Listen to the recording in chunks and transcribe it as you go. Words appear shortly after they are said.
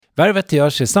Värvet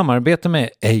görs i samarbete med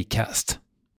Acast.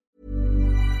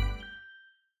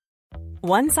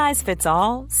 One size fits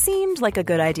all seemed like a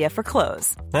good idea for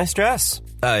clothes. Nice dress.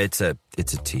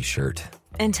 It's a t-shirt.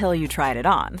 Until you tried it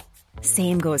on.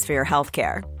 Same goes for your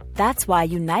healthcare. That's why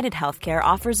United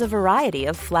Healthcare offers a variety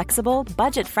of flexible,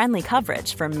 budget-friendly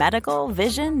coverage for medical,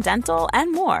 vision, dental,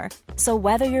 and more. So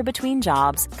whether you're between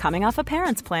jobs, coming off a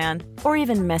parent's plan, or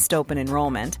even missed open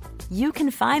enrollment, you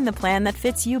can find the plan that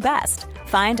fits you best.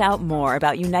 Find out more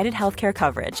about United Healthcare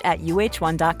coverage at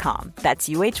uh1.com. That's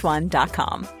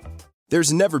uh1.com.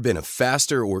 There's never been a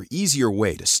faster or easier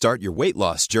way to start your weight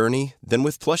loss journey than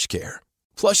with PlushCare.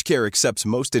 PlushCare accepts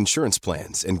most insurance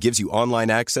plans and gives you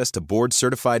online access to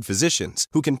board-certified physicians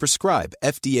who can prescribe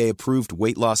FDA-approved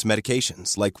weight loss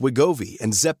medications like Wegovy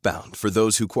and Zepbound for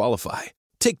those who qualify.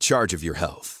 Take charge of your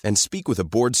health and speak with a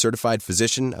board-certified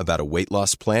physician about a weight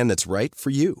loss plan that's right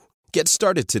for you. Get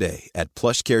started today at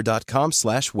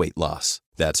plushcare.com/weightloss.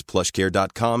 That's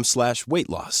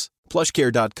plushcare.com/weightloss.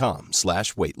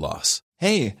 plushcare.com/weightloss.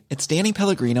 Hey, it's Danny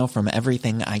Pellegrino from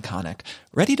Everything Iconic.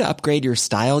 Ready to upgrade your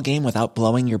style game without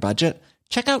blowing your budget?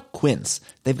 Check out Quince.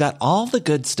 They've got all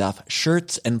the good stuff,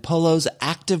 shirts and polos,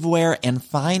 activewear, and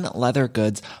fine leather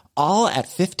goods, all at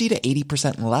 50 to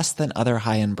 80% less than other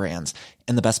high-end brands.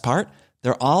 And the best part?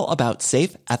 They're all about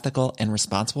safe, ethical, and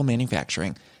responsible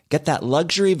manufacturing. Get that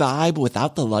luxury vibe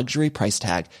without the luxury price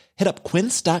tag. Hit up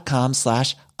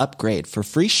quince.com/upgrade for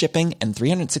free shipping and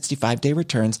 365-day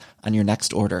returns on your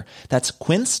next order. That's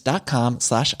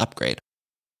quince.com/upgrade.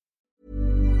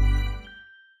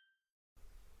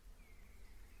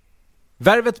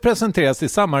 Värvet presenteras i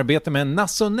samarbete med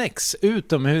Nasonex,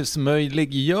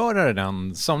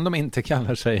 utomhusmöjliggöraren, som de inte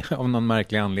kallar sig av någon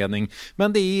märklig anledning.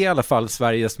 Men det är i alla fall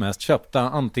Sveriges mest köpta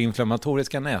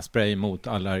antiinflammatoriska nässpray mot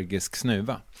allergisk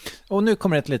snuva. Och nu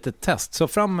kommer ett litet test, så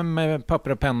fram med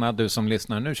papper och penna du som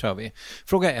lyssnar, nu kör vi.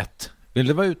 Fråga 1. Vill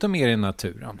du vara ute mer i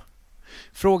naturen?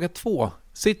 Fråga 2.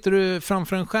 Sitter du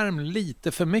framför en skärm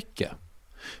lite för mycket?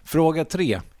 Fråga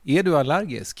 3. Är du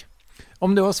allergisk?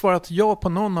 Om du har svarat ja på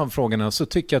någon av frågorna så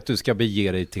tycker jag att du ska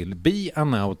bege dig till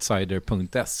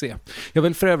beanoutsider.se. Jag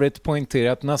vill för övrigt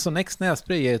poängtera att Nasonex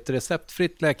nässpray är ett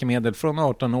receptfritt läkemedel från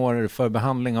 18 år för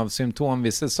behandling av symptom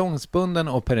vid säsongsbunden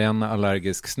och perenn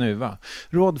allergisk snuva.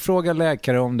 Rådfråga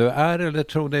läkare om du är eller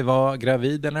tror dig vara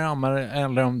gravid eller ammar,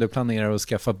 eller om du planerar att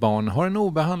skaffa barn, har en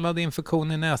obehandlad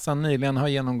infektion i näsan, nyligen har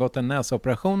genomgått en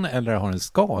näsoperation eller har en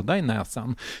skada i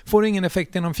näsan. Får ingen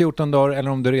effekt inom 14 dagar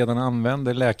eller om du redan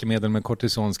använder läkemedel med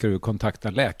kortison ska du kontakta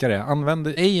läkare. Använd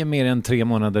ej mer än 3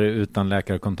 månader utan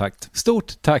läkarkontakt.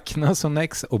 Stort tack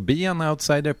Nasonex och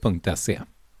beanoutsider.se.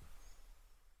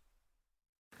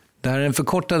 Det här är den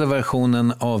förkortade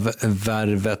versionen av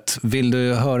Värvet. Vill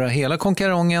du höra hela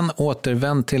konkarongen,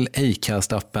 återvänd till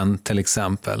Acast-appen till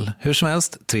exempel. Hur som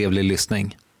helst, trevlig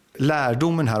lyssning.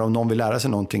 Lärdomen här, om någon vill lära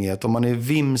sig någonting, är att om man är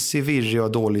vimsig, virrig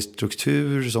och dålig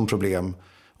struktur som problem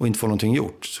och inte får någonting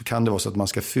gjort, så kan det vara så att man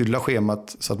ska fylla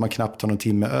schemat så att man knappt har någon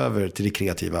timme över till det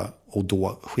kreativa, och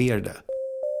då sker det.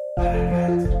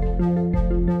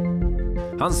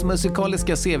 Hans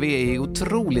musikaliska CV är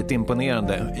otroligt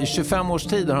imponerande. I 25 års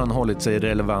tid har han hållit sig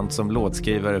relevant som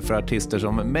låtskrivare för artister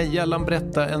som Meja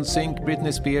Lambretta, NSYNC,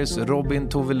 Britney Spears, Robin,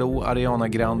 Tove Lo, Ariana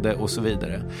Grande och så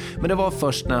vidare. Men det var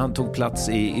först när han tog plats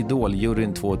i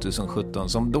Idol-juryn 2017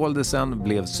 som Doldisen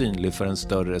blev synlig för en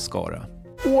större skara.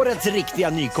 Årets riktiga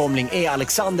nykomling är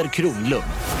Alexander Kronlund.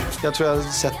 Jag tror jag har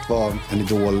sett vad en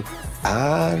idol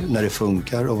är, när det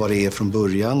funkar och vad det är från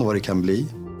början och vad det kan bli.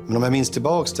 Men om jag minns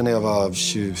tillbaks till när jag var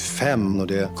 25 och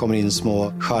det kommer in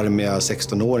små charmiga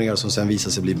 16-åringar som sen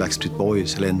visar sig bli Backstreet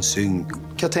Boys eller NSYNC. Kan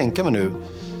jag tänka mig nu,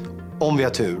 om vi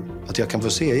har tur, att jag kan få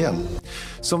se igen.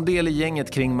 Som del i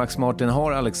gänget kring Max Martin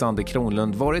har Alexander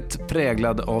Kronlund varit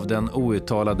präglad av den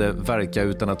outtalade verka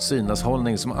utan att synas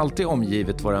hållning som alltid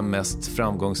omgivet våra mest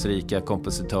framgångsrika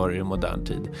kompositörer i modern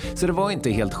tid. Så det var inte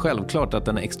helt självklart att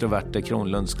den extroverte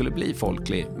Kronlund skulle bli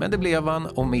folklig, men det blev han,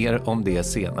 och mer om det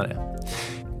senare.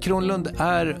 Kronlund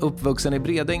är uppvuxen i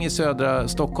Bredäng i södra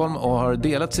Stockholm och har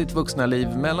delat sitt vuxna liv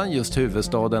mellan just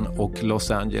huvudstaden och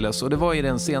Los Angeles. Och det var i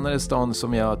den senare stan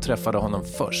som jag träffade honom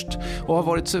först och har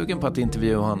varit sugen på att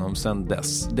intervjua honom sedan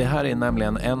dess. Det här är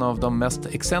nämligen en av de mest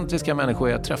excentriska människor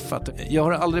jag träffat. Jag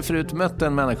har aldrig förut mött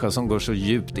en människa som går så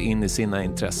djupt in i sina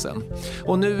intressen.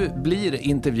 Och nu blir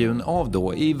intervjun av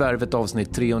då i Värvet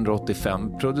avsnitt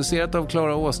 385, producerat av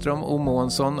Klara Åström och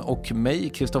Månsson och mig,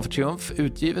 Kristoffer Triumf,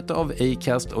 utgivet av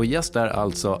Acast, och gäst är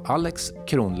alltså Alex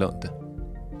Kronlund.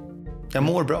 Jag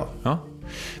mår bra. Ja.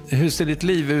 Hur ser ditt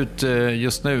liv ut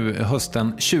just nu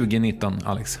hösten 2019,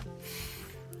 Alex?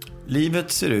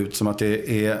 Livet ser ut som att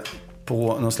det är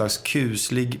på någon slags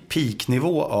kuslig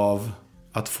peaknivå av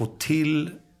att få till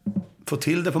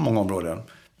det på många områden.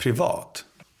 Privat,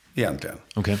 egentligen.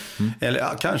 Okay.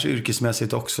 Eller kanske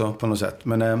yrkesmässigt också på något sätt.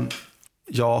 Men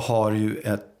jag har ju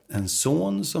en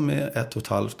son som är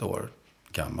 1,5 år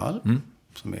gammal.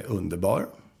 Som är underbar.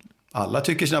 Alla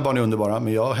tycker sina barn är underbara,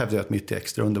 men jag hävdar att mitt är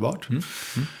extra underbart.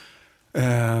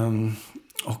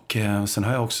 Och sen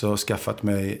har jag också skaffat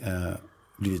mig,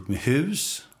 blivit med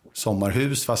hus,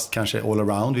 sommarhus, fast kanske all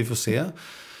around, vi får se,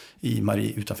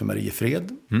 utanför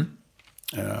Mariefred.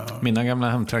 Mina gamla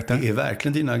hemtrakter. Det är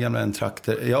verkligen dina gamla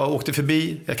hemtrakter. Jag åkte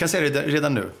förbi, jag kan säga det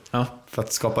redan nu, för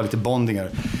att skapa lite bondingar.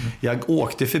 Jag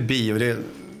åkte förbi och det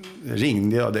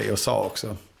ringde jag dig och sa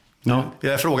också. Ja.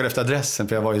 Jag frågade efter adressen,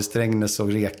 för jag var i Strängnäs och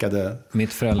rekade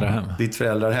ditt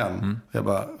föräldrahem. Jag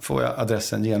bara, får jag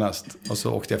adressen genast? Och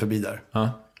så åkte jag förbi där.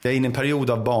 Jag är inne i en period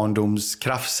av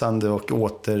barndomskrafsande och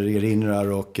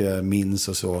återerinrar och minns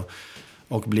och så.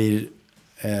 Och blir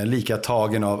lika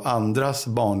tagen av andras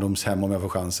barndomshem om jag får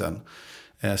chansen.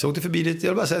 Så jag åkte förbi dit. Jag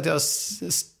vill bara säga att jag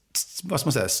vad ska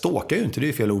man säga, stalkar ju inte, det är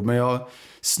ju fel ord, men jag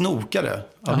snokade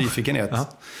av nyfikenhet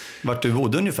vart du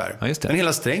bodde ungefär. Ja, just det. Men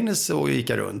hela Strängnäs så gick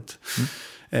jag runt.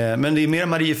 Men det är mer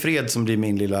Mariefred som blir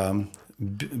min lilla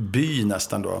by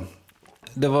nästan då.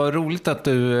 Det var roligt att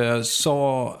du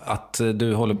sa att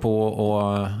du håller på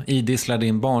och idisslar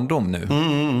din barndom nu.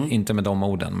 Inte med de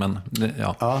orden, men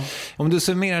ja. Om du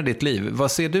summerar ditt liv,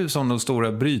 vad ser du som de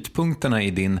stora brytpunkterna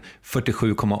i din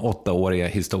 47,8-åriga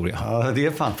historia? Ja, det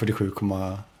är fan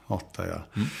 47,8, ja.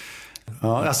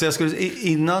 Alltså jag skulle,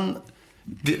 innan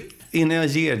jag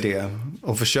ger det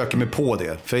och försöker mig på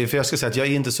det, för jag ska säga att jag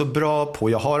är inte så bra på,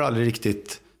 jag har aldrig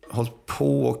riktigt hållit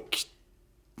på och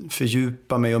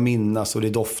fördjupa mig och minnas, och det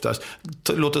doftar.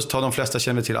 Låt oss ta, de flesta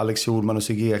känner till Alex Jordman och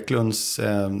Sigge Eklunds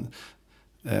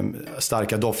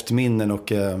starka doftminnen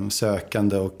och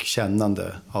sökande och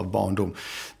kännande av barndom.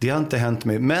 Det har inte hänt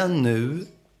mig, men nu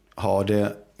har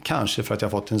det, kanske för att jag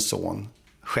har fått en son,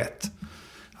 skett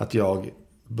att jag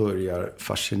börjar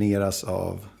fascineras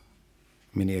av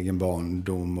min egen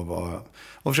barndom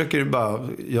och försöker bara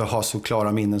ha så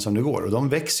klara minnen som det går, och de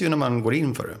växer ju när man går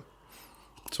in för det.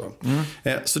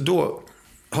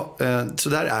 Så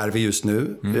där är vi just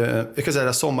nu. Jag kan säga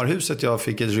att sommarhuset jag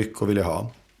fick ett ryck och ville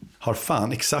ha har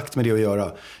fan exakt med det att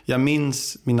göra. Jag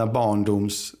minns mina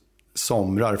barndoms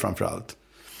somrar framförallt.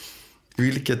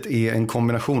 Vilket är en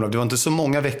kombination av, det var inte så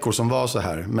många veckor som var så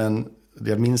här, men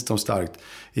jag minns dem starkt.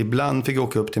 Ibland fick jag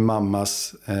åka upp till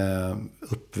mammas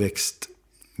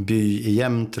uppväxtby i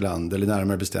Jämtland, eller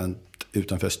närmare bestämt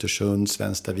utanför Östersund,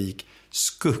 Svenstavik,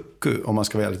 Skukku, om man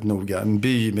ska vara väldigt noga. En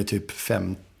by med typ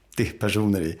 50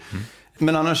 personer i.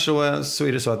 Men annars så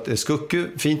är det så att Skukku,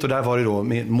 fint, och där var det då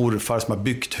med morfar som har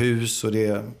byggt hus, och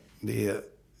det är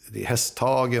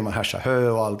hästhage och man härsar hö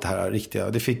och allt det här riktiga.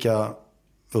 Det fick jag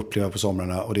uppleva på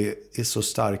somrarna, och det är så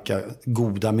starka,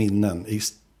 goda minnen i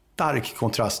stark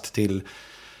kontrast till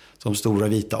de stora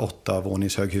vita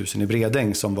 8-våningshöghusen i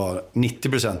Bredäng som var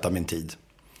 90% av min tid.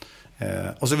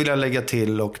 Och så vill jag lägga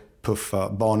till och puffa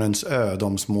Barnens ö,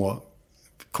 de små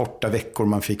korta veckor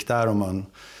man fick där, och man,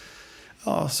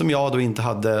 som jag då inte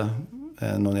hade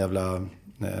någon jävla,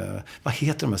 vad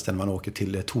heter de här ställen man åker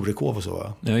till, Torekov och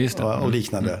så, ja, just det. Och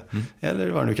liknande, eller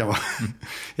vad det nu kan vara.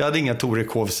 Jag hade inga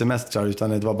Torekov-semestrar, utan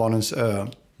det var Barnens ö.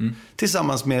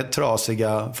 Tillsammans med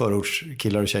trasiga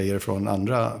förortskillar och tjejer från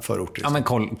andra förorter. Ja, men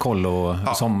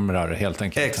kollo-somrar helt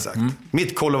enkelt. Exakt.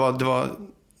 Mitt kollo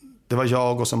det var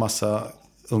jag och så massa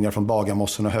ungar från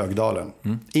Bagarmossen och Högdalen.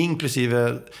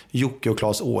 Inklusive Jocke och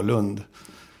Claes Ålund.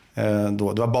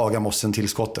 Då. Det var Bagarmossen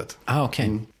tillskottet.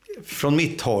 Okay. Från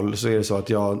mitt håll så är det så att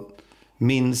jag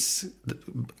minns,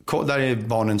 där är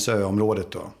Barnens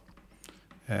ö-området då.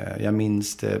 Jag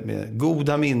minns det med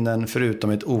goda minnen, förutom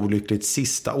ett olyckligt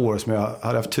sista år som jag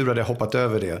hade haft tur att jag hoppat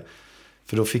över det.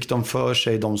 För då fick de för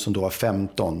sig, de som då var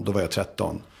 15, då var jag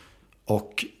 13.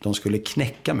 Och de skulle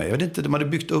knäcka mig. Jag vet inte, de hade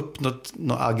byggt upp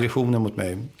några aggressioner mot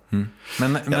mig.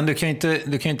 Men du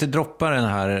kan inte droppa den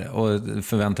här och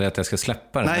förvänta dig att jag ska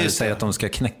släppa den. Nej, säga att de ska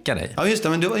knäcka dig. Ja, just det.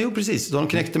 Men jo, precis. De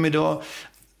knäckte mig då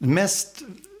mest,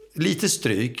 lite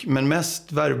stryk, men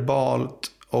mest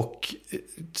verbalt och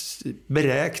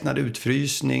beräknad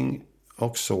utfrysning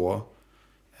och så.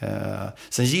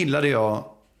 Sen gillade jag,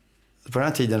 på den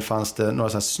här tiden fanns det några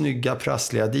så här snygga,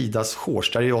 prassliga Adidas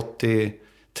shorts. Där i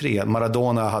 83,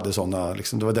 Maradona hade sådana,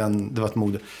 liksom, det var ett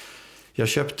mode.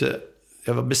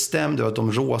 Jag var bestämd över att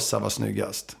de rosa var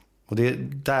snyggast. Och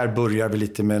där börjar vi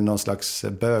lite med någon slags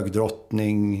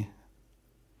bögdrottning.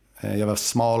 Jag var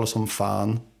smal som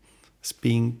fan.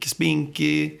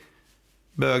 Spinky,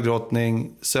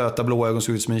 bögdrottning, söta blå ögon,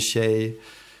 såg ut som en tjej.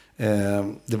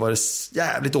 Det var en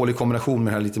jävligt dålig kombination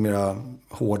med den här lite mer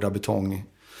hårda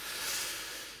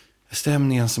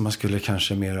betongstämningen som man skulle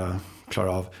kanske mera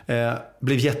klara av.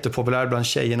 Blev jättepopulär bland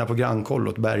tjejerna på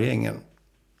grannkollot, Bergängen.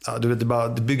 Ja, du vet,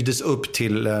 det byggdes upp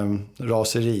till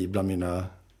raseri bland mina...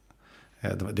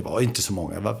 Det var inte så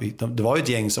många. Det var ett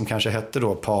gäng som kanske hette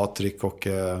då Patrik och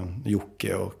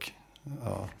Jocke och...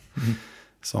 Ja,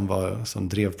 som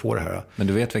drev på det här. Men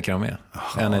du vet vilka de är?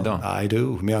 Än idag? I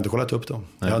do, men jag har inte kollat upp dem.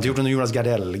 Jag har inte gjort någon Jonas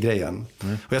Gardell-grejen.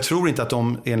 Och jag tror inte att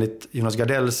de, enligt Jonas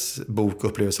Gardells bok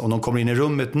upplevs, om de kommer in i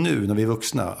rummet nu när vi är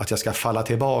vuxna, att jag ska falla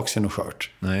tillbaka i något skört.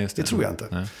 Nej, just det. Det tror jag inte.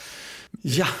 Nej.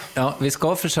 Ja, vi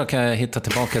ska försöka hitta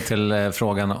tillbaka till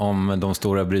frågan om de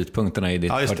stora brytpunkterna i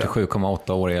ditt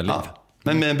 47,8-åriga liv. Ja.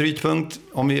 Men med en brytpunkt,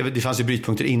 det fanns ju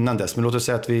brytpunkter innan dess, men låt oss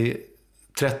säga att vi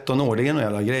 13 år, det är en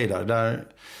jävla grej där.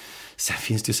 Sen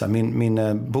finns det ju så här,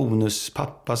 min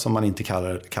bonuspappa, som man inte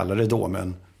kallar det då,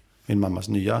 men min mammas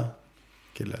nya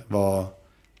kille, var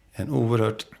en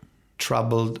oerhört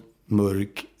troubled,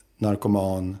 mörk,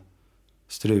 narkoman,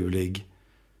 strulig.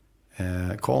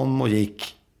 Kom och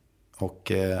gick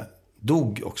och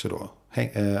dog också då.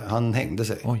 Han hängde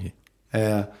sig. Oj.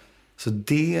 Så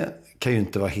det kan ju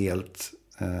inte vara helt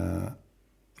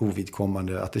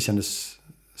ovidkommande att det kändes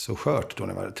så skört då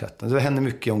när jag var 13. Det hände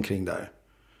mycket omkring där.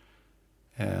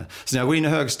 Så när jag går in i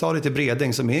högstadiet i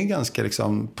Bredäng, som är ganska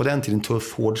liksom, på den tiden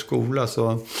tuff, hård skola,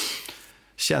 så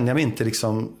känner jag mig inte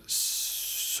liksom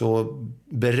så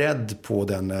beredd på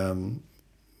den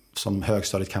som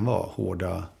högstadiet kan vara,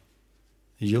 hårda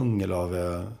djungel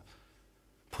av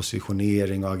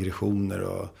positionering och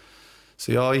aggressioner.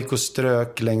 Så jag gick och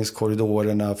strök längs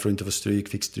korridorerna för att inte få stryk,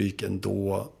 fick stryk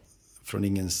ändå från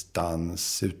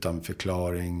ingenstans, utan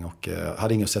förklaring, och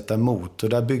hade inget att sätta emot. Och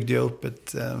där byggde jag upp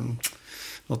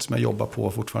något som jag jobbar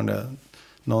på fortfarande.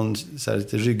 Någon så här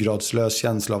lite ryggradslös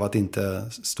känsla av att inte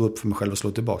stå upp för mig själv och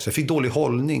slå tillbaka. Så jag fick dålig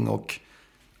hållning och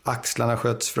axlarna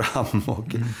sköts fram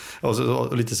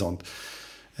och lite sånt.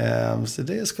 Så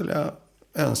det skulle jag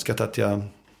önskat att jag...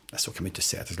 Så kan man inte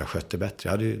säga att jag skulle ha skött det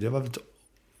bättre. Det var väl...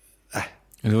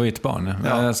 Du var ju ett barn.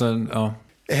 Ja. Alltså, ja.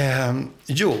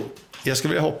 Jo, jag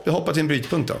skulle vilja hoppa till en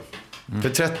brytpunkt då. För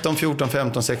 13, 14,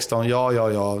 15, 16, ja.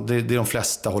 Det är de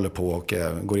flesta håller på och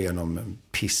går igenom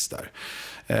piss där.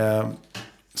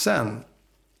 Sen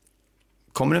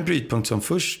kommer en brytpunkt som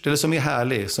först, eller som är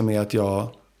härlig, som är att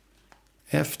jag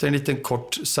efter en liten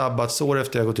kort sabbatsår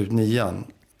efter jag gått ut 9:an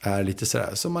är lite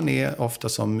sådär som man är ofta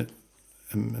som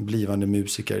blivande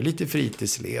musiker. Lite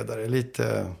fritidsledare,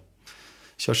 lite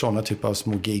kör sådana typer av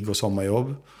små gig och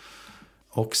sommarjobb.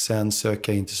 Och sen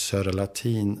söker jag in till Södra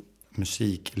Latin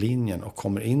musiklinjen och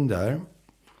kommer in där.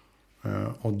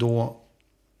 Och då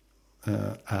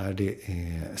är det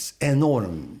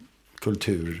enorm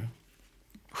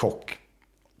kulturchock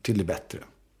till det bättre.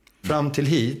 Fram till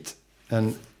hit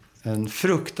en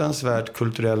fruktansvärt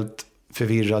kulturellt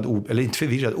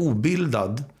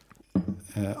obildad,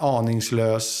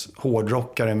 aningslös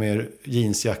hårdrockare med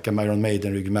jeansjacka, Iron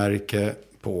Maiden-ryggmärke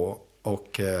på,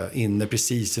 och inne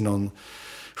precis i någon,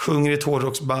 sjunger i ett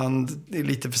hårdrocksband, är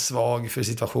lite för svag för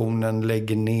situationen,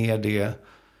 lägger ner det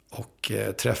och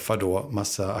träffar då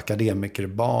massa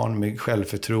akademikerbarn med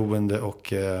självförtroende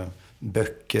och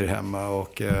böcker hemma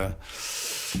och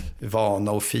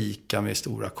vana att fika med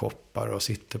stora koppar och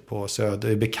sitter på Söder,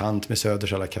 är bekant med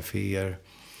Söders alla kaféer.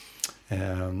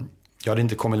 Jag hade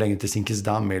inte kommit längre till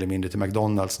Zinkensdamm mer eller mindre, till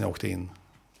McDonalds när jag åkte in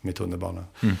med tunnelbanan.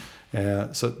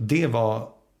 Så det var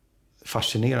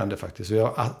fascinerande faktiskt. Och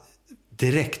jag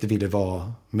direkt ville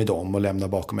vara med dem och lämna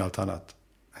bakom mig allt annat.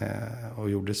 Och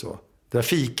gjorde så. Det där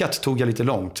fikat tog jag lite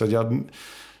långt. Så jag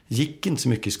gick inte så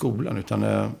mycket i skolan. Utan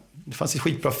det fanns ett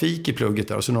skitbra fik i plugget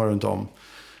där och så några runt om.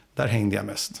 Där hängde jag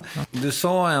mest. Du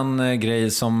sa en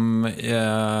grej som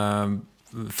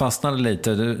fastnade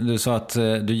lite. Du sa att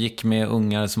du gick med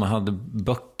ungar som hade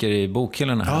böcker i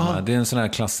bokhyllorna hemma. Ja. Det är en sån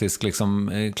här klassisk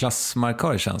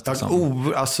klassmarkör, känns det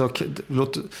som.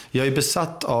 Jag är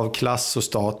besatt av klass och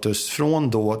status från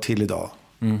då till idag.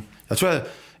 Jag tror att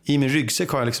i min ryggsäck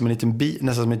har jag liksom en liten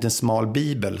nästan som en liten smal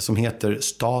bibel som heter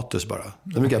status bara.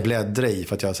 Den brukar jag bläddra i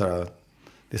för att jag så här,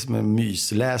 det är som en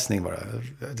mysläsning bara.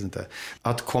 Jag vet inte.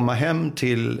 Att komma hem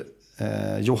till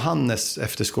Johannes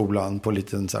efter skolan på en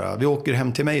liten så här, vi åker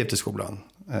hem till mig efter skolan.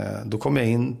 Då kom jag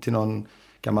in till någon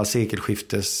gammal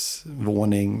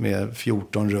sekelskiftesvåning med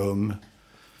 14 rum,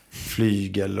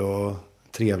 flygel och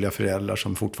trevliga föräldrar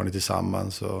som fortfarande är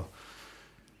tillsammans och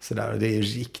sådär. Det är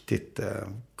riktigt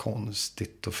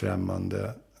konstigt och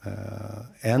främmande.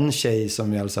 En tjej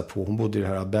som jag hälsade på, hon bodde i det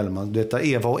här Bellman. Du vet där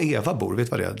Eva och Eva bor,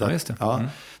 vet vad det är? Ja, just det. Ja,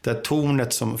 det är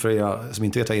tornet som, för er som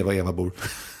inte vet vad Eva och Eva bor.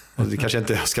 Och det kanske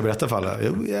inte jag ska berätta för alla.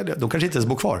 De kanske inte ens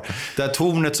bor kvar. Det här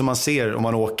tornet som man ser om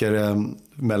man åker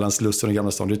mellan Slussen och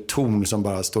Gamla stan. Det är ett torn som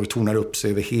bara står och tornar upp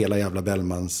sig över hela jävla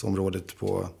Bellmansområdet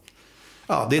på...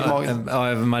 Ja, det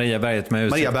är Mariaberget med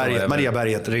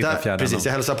Mariaberget. Där, precis,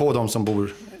 jag hälsar på dem som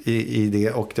bor i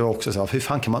det. Och det var också så här, hur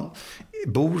fan kan man...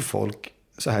 Bor folk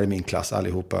så här i min klass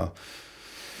allihopa?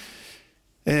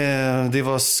 Det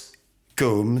var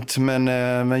skumt, men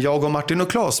jag och Martin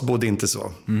och Claes bodde inte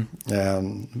så.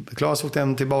 Claes åkte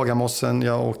hem till Bagarmossen,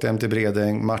 jag åkte hem till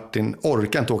Bredäng. Martin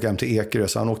orkade inte åka hem till Ekerö,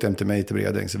 så han åkte hem till mig till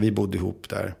Bredäng. Så vi bodde ihop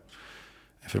där,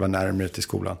 för det var närmare till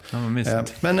skolan.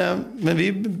 Men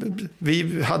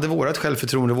vi hade vårat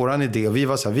självförtroende, våran idé. Och vi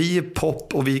var så här, vi är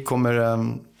pop och vi kommer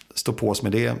stå på oss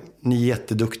med det. Ni är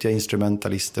jätteduktiga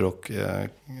instrumentalister och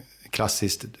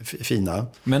klassiskt fina.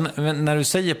 Men när du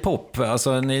säger pop,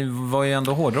 alltså ni var ju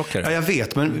ändå hårdrockare. Ja, jag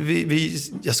vet, men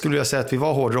jag skulle vilja säga att vi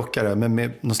var hårdrockare, men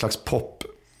med någon slags pop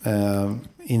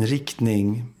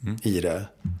inriktning i det.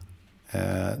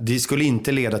 Det skulle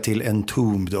inte leda till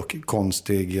entombed och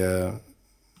konstig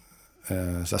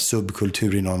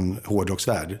subkultur i någon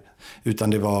hårdrocksvärld, utan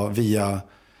det var via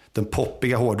den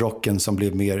poppiga hårdrocken som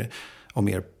blev mer och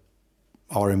mer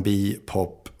R&B,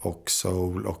 pop och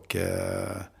soul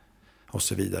och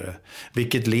så vidare.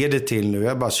 Vilket leder till, nu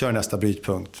jag bara kör nästa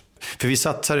brytpunkt. För vi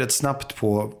satsar rätt snabbt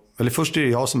på, eller först är det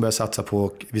jag som börjar satsa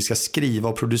på, vi ska skriva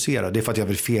och producera. Det är för att jag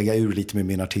vill fega ur lite med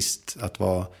min artist. Att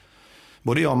vara,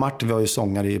 både jag och Martin, vi har ju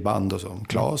sångare i band och så.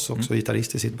 Claes också,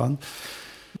 gitarrist i sitt band.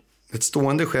 Ett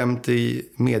stående skämt i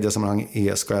mediasammanhang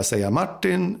är, ska jag säga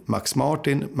Martin, Max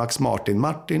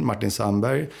Martin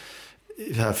Sandberg.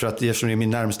 För att eftersom det är min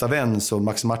närmsta vän, så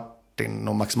Max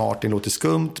Martin låter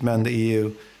skumt, men det är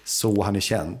ju så han är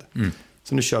känd.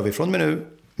 Så nu kör vi från nu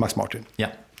Max Martin. Ja.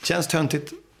 Känns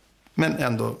töntigt, men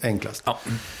ändå enklast. Ja.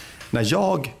 När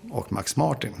jag och Max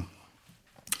Martin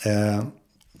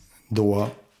då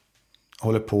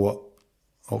håller på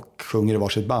och sjunger i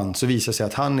varsitt band, så visar sig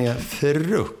att han är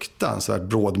fruktansvärt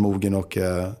brådmogen och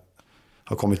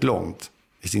har kommit långt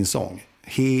i sin sång.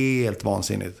 Helt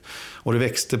vansinnigt. Och det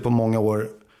växte på många år,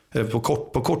 eller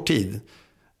på kort tid.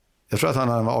 Jag tror att han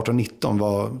när han var 18-19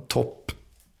 var topp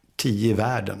 10 i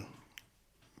världen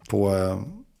på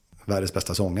världens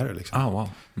bästa sångare. Liksom. Wow.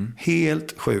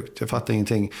 Helt sjukt, jag fattar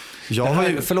ingenting.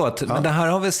 Men det här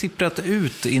har väl sipprat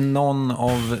ut i någon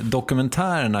av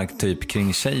dokumentärerna typ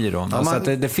kring Cheiron. Alltså att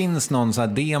det finns någon sån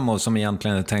här demo som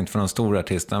egentligen är tänkt för någon stor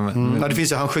artist. Ja, det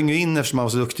finns, han sjunger in eftersom han var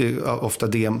så duktig ofta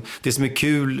det som är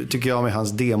kul tycker jag med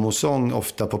hans demosång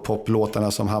ofta på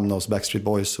poplåtarna som hamnar hos Backstreet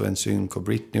Boys och NSYNC och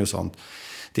Britney och sånt.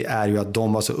 Det är ju att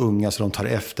de var så unga så de tar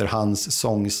efter hans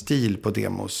sångstil på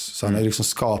demos. Så han har liksom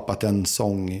skapat en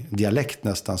sångdialekt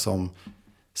nästan som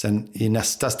sen i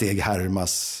nästa steg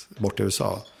härmas bort i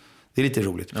USA. Det är lite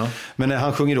roligt. Ja. Men när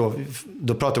han sjunger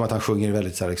då pratar man att han sjunger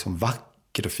väldigt så här liksom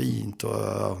vackert och fint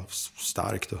och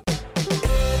starkt.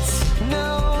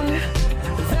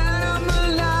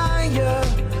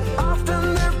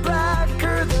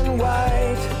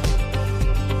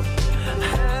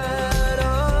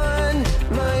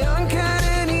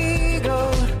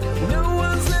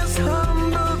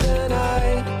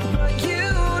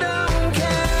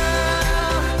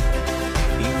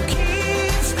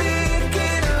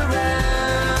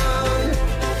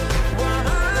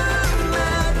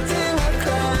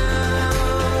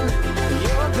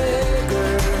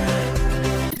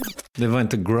 Det var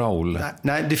inte growl.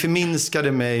 Nej, det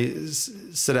förminskade mig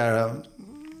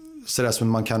sådär som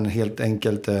man kan helt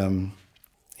enkelt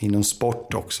inom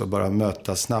sport också bara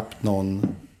möta snabbt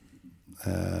någon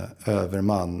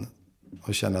överman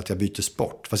och känna att jag byter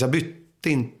sport. Fast jag bytte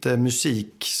inte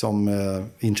musik som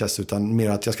intresse, utan mer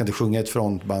att jag ska inte sjunga ett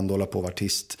frontband och hålla på vara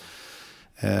artist.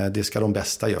 Det ska de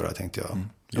bästa göra, tänkte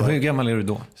jag. Hur gammal är du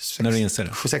då? När du inser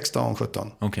det? 16,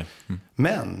 17. Okay.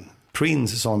 Men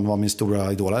Prince, som var min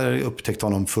stora idol, jag upptäckte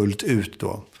honom fullt ut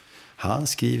då. Han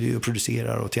skriver ju och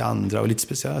producerar och till andra och lite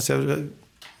speciellt. Alltså,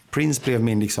 Prince blev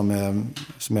min liksom,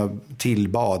 som jag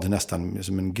tillbad nästan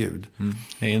som en gud.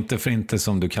 Det är inte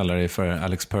som du kallar dig för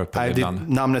Alex Purple. Nej,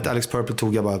 namnet Alex Purple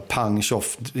tog jag bara pang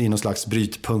tjoff i någon slags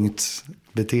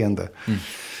brytpunktbeteende.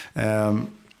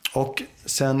 Och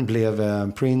sen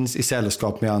blev Prince i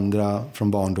sällskap med andra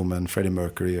från barndomen, Freddie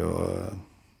Mercury och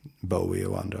Bowie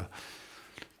och andra.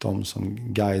 De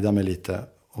som guidade mig lite.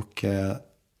 Och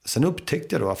sen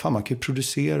upptäckte jag då att man kan ju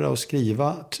producera och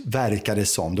skriva, verkade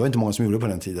som. Det var inte många som gjorde det på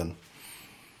den tiden.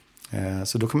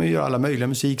 Så då kan man ju göra alla möjliga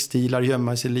musikstilar,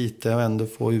 gömma sig lite och ändå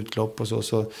få utlopp och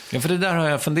så. Ja, för det där har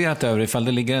jag funderat över,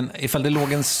 ifall det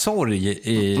låg en sorg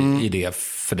i det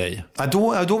för dig. Ja,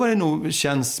 då var det nog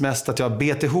känns mest att jag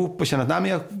bet ihop och kände att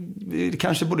nej, men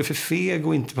kanske både för feg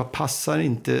och inte passar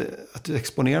inte att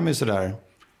exponera mig sådär.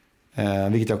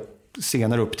 Vilket jag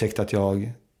senare upptäckte att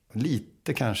jag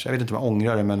lite kanske, jag vet inte om jag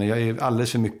ångrar det, men jag är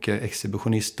alldeles för mycket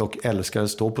exhibitionist och älskar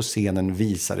att stå på scenen,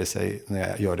 visar det sig när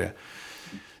jag gör det.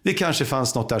 Det kanske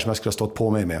fanns något där som jag skulle ha stått på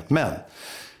mig med. Men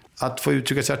att få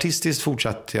uttrycka sig artistiskt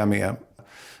fortsatte jag med.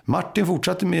 Martin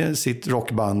fortsatte med sitt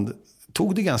rockband,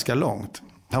 tog det ganska långt.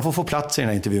 Han får få plats i den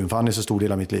här intervjun för han är så stor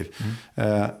del av mitt liv.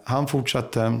 Han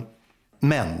fortsatte,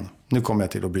 men nu kommer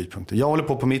jag till att brytpunkter. Jag håller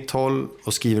på mitt håll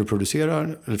och skriver och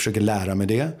producerar, eller försöker lära mig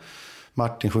det.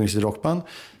 Martin sjunger sitt rockband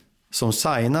som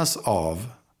signas av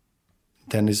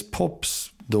Dennis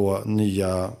Pops då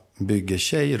nya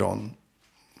byggetjej Ron,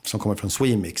 som kommer från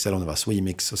Swemix, eller om det var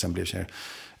Swemix och sen blev tjej.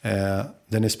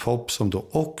 Dennis Pop som då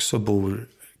också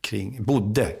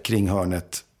bodde kring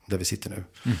hörnet där vi sitter nu.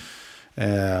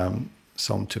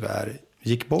 Som tyvärr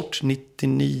gick bort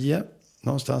 99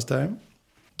 någonstans där.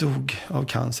 Dog av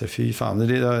cancer, fy fan.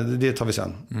 Det tar vi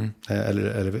sen.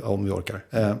 Eller om vi orkar.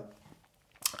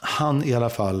 Han i alla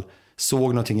fall såg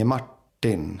någonting i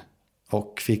Martin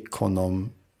och fick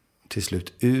honom till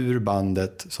slut ur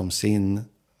bandet som sin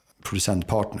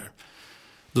producentpartner.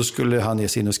 Då skulle han ge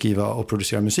sig in och skriva och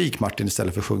producera musik, Martin,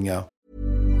 istället för att sjunga.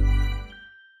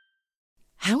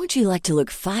 How would you like to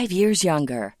look 5 years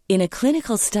younger? In a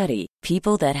clinical study,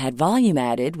 people that had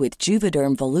volume added with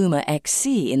Juvederm Voluma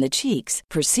XC in the cheeks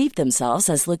perceived themselves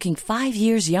as looking 5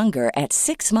 years younger at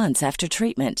 6 months after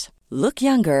treatment. Look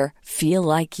younger, feel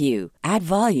like you. Add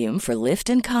volume for lift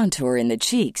and contour in the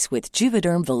cheeks with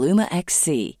Juvederm Voluma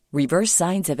XC. Reverse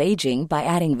signs of aging by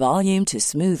adding volume to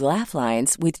smooth laugh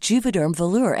lines with Juvederm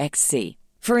Volure XC.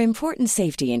 For important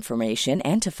safety information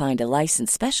and to find a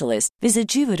licensed specialist, visit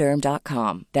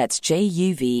Juvederm.com. That's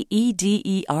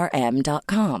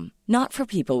JUVEDERM.com. Not for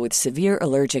people with severe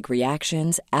allergic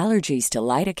reactions, allergies to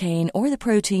lidocaine, or the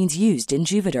proteins used in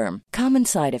Juvederm. Common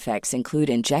side effects include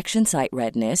injection site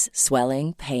redness,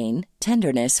 swelling, pain,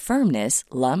 tenderness, firmness,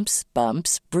 lumps,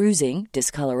 bumps, bruising,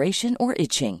 discoloration, or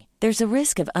itching. There's a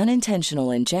risk of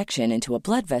unintentional injection into a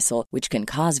blood vessel, which can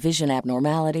cause vision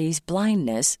abnormalities,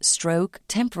 blindness, stroke,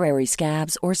 temporary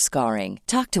scabs, or scarring.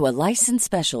 Talk to a licensed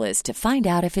specialist to find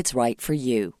out if it's right for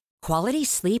you. Quality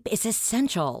sleep is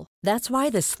essential. That's why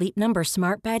the Sleep Number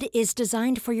Smart Bed is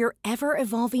designed for your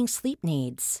ever-evolving sleep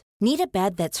needs. Need a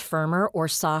bed that's firmer or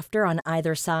softer on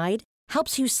either side?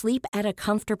 Helps you sleep at a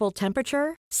comfortable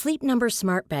temperature? Sleep Number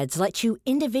Smart Beds let you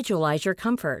individualize your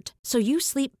comfort, so you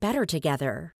sleep better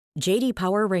together. J.D.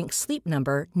 Power ranks Sleep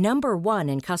Number #1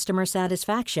 in customer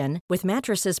satisfaction with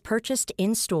mattresses purchased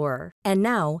in-store. And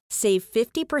now, save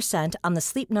 50% on the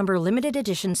Sleep Number Limited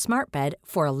Edition Smart Bed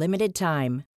for a limited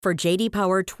time. For J.D.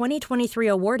 Power 2023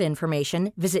 award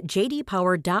information, visit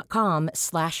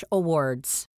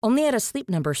jdpower.com/awards. Only at a Sleep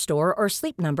Number store or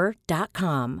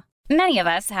sleepnumber.com. Many of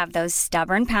us have those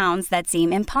stubborn pounds that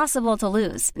seem impossible to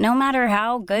lose, no matter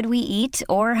how good we eat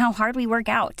or how hard we work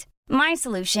out. My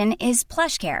solution is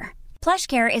PlushCare.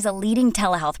 PlushCare is a leading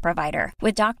telehealth provider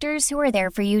with doctors who are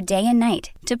there for you day and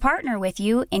night to partner with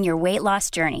you in your weight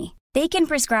loss journey. They can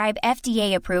prescribe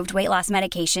FDA-approved weight loss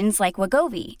medications like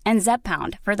Wegovy and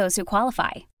Zepbound for those who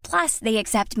qualify. Plus, they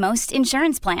accept most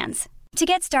insurance plans. To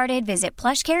get started, visit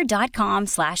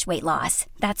plushcare.com/weightloss.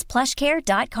 That's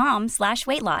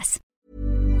plushcare.com/weightloss.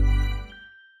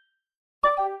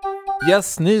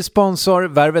 Yes, ny sponsor.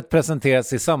 Värvet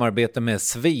presenteras i samarbete med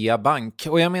Svea Bank.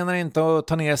 Och jag menar inte att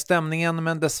ta ner stämningen,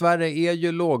 men dessvärre är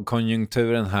ju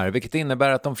lågkonjunkturen här, vilket innebär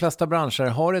att de flesta branscher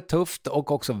har det tufft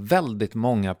och också väldigt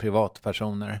många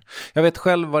privatpersoner. Jag vet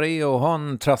själv vad det är att ha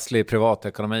en trasslig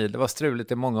privatekonomi. Det var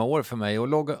struligt i många år för mig och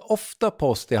låg ofta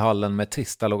post i hallen med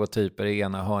trista logotyper i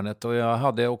ena hörnet. Och jag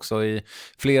hade också i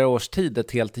flera års tid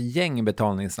ett helt gäng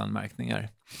betalningsanmärkningar.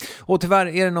 Och tyvärr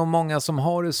är det nog många som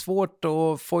har det svårt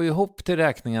att få ihop till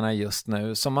räkningarna just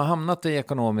nu, som har hamnat i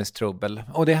ekonomiskt trubbel.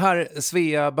 Och det här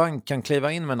Svea Bank kan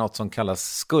kliva in med något som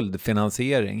kallas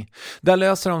skuldfinansiering. Där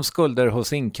löser de skulder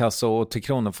hos inkasso och till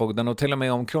Kronofogden, och till och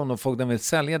med om Kronofogden vill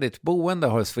sälja ditt boende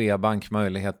har Svea Bank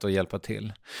möjlighet att hjälpa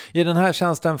till. I den här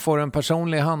tjänsten får du en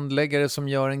personlig handläggare som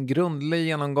gör en grundlig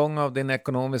genomgång av din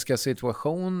ekonomiska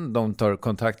situation. De tar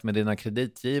kontakt med dina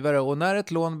kreditgivare och när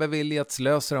ett lån beviljats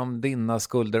löser de dina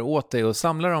skulder åt dig och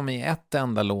samlar dem i ett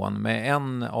enda lån med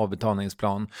en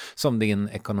avbetalningsplan som din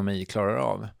ekonomi klarar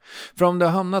av. För om du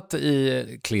har hamnat i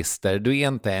klister, du är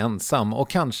inte ensam och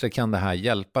kanske kan det här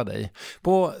hjälpa dig.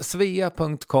 På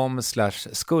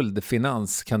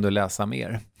svea.com/skuldfinans kan du läsa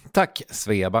mer. Tack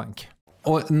Svea Bank.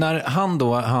 Och när han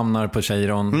då hamnar på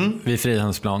Cheiron vid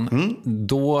Frihamnsplan,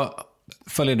 då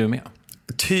följer du med?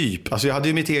 Typ, alltså jag hade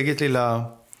ju mitt eget lilla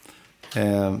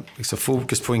liksom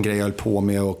fokus på en grej jag höll på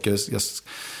med, och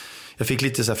jag fick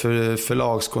lite så här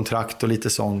förlagskontrakt och lite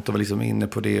sånt och var liksom inne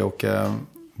på det, och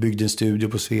byggde en studio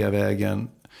på Sveavägen.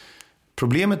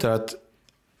 Problemet är att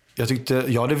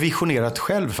jag hade visionerat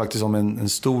själv faktiskt om en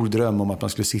stor dröm om att man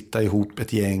skulle sitta ihop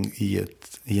ett gäng i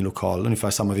en lokal, ungefär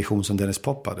samma vision som Dennis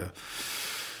Pop hade.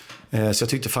 Så jag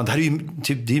tyckte, fan, det här är ju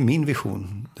typ, det är min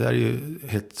vision. Det här är ju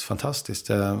helt fantastiskt.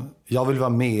 Jag vill vara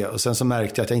med, och sen så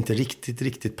märkte jag att jag inte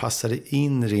riktigt passade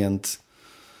in rent.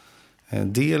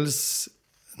 Dels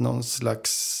någon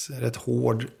slags rätt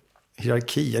hård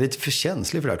hierarki. Jag är lite för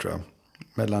känslig för det här, tror jag.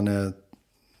 Mellan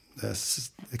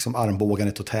liksom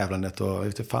armbågandet och tävlandet och jag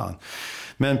vet inte fan.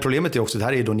 Men problemet är också, det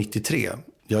här är då 93.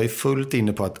 Jag är fullt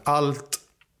inne på att allt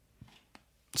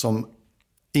som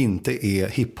inte är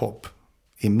hiphop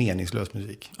är meningslös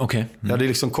musik. Okay. Jag hade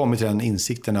liksom kommit till den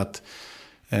insikten att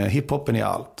hiphopen är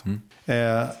allt.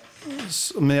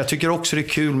 Men jag tycker också det är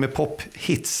kul med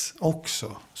pophits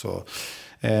också. Så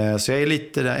jag är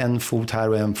lite där, en fot här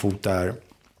och en fot där.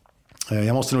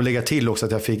 Jag måste nog lägga till också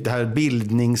att jag fick det här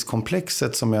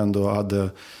bildningskomplexet som jag ändå hade.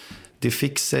 Det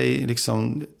fick sig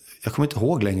liksom, jag kommer inte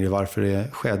ihåg längre varför det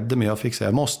skedde, men jag fick säga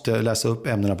jag måste läsa upp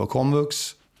ämnena på komvux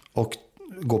och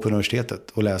gå på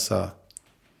universitetet och läsa.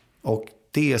 Och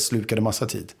det slukade massa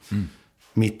tid.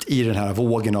 Mitt i den här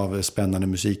vågen av spännande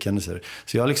musikhändelser.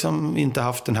 Så jag har liksom inte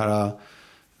haft de här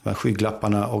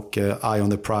skygglapparna och eye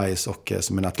on the prize och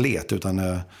som en atlet,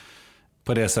 utan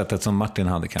på det sättet som Martin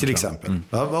hade kanske. Till exempel.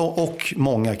 Och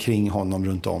många kring honom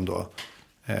runt om då.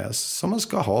 Som man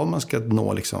ska ha, man ska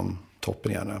nå liksom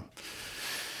toppen gärna.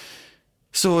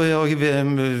 Så jag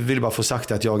vill bara få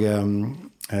sagt att jag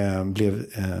blev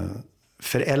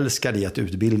förälskad i att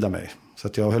utbilda mig. Så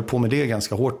att jag höll på med det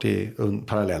ganska hårt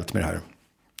parallellt med det här.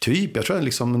 Jag tror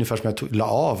liksom ungefär som jag la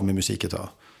av med musik ett tag.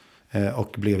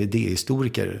 Och blev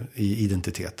idéhistoriker i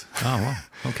identitet.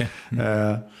 Okay.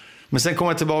 Men sen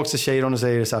kommer jag tillbaka till Cheiron och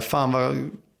säger så här, fan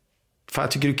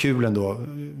jag tycker det är kul ändå.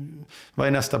 Vad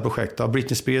är nästa projekt då?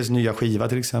 Britney Spears nya skiva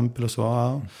till exempel och så.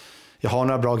 Ja. Jag har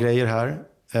några bra grejer här.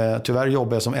 Tyvärr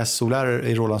jobbar jag som SO-lärare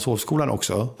i Rålambshovsskolan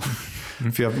också.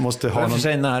 För jag måste ha för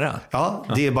sig nära. Ja,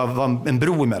 det är bara en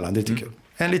bro emellan, det tycker jag.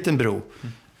 En liten bro.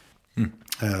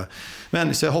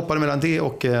 Men så jag hoppade mellan det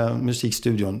och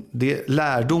musikstudion.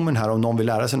 Lärdomen här, om någon vill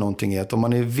lära sig någonting, är att om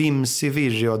man är vimsig,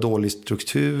 virrig och har dålig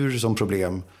struktur som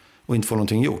problem och inte får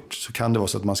någonting gjort, så kan det vara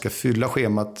så att man ska fylla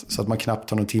schemat så att man knappt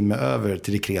har någon timme över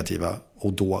till det kreativa,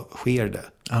 och då sker det.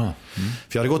 För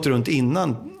jag hade gått runt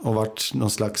innan och varit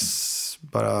någon slags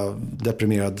bara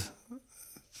deprimerad,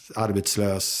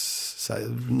 arbetslös, så här,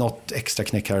 något extra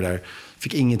knäck här och där.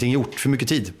 Fick ingenting gjort, för mycket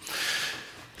tid.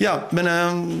 Ja,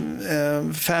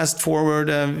 men fast forward,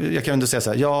 jag kan ändå säga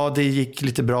så här, ja, det gick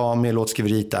lite bra med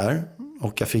låtskriveriet där,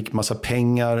 och jag fick massa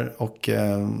pengar, och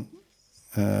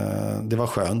det var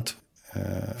skönt.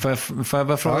 Får jag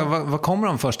bara fråga, var kommer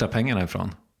de första pengarna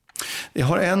ifrån?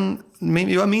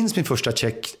 Jag minns min första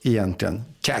check egentligen.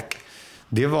 Check.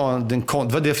 Den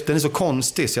är så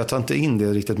konstig så jag tar inte in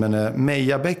det riktigt, men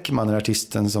Meja Bäckman är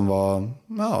artisten som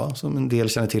var, som en del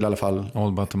känner till i alla fall. All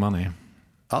About The Money.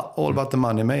 Ja, All About The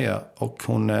Money Meja, och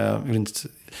hon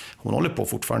håller på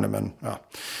fortfarande, men ja.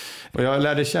 Och jag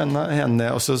lärde känna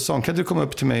henne, och så sa hon, kan du komma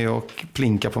upp till mig och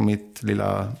plinka på mitt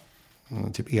lilla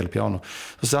typ elpiano.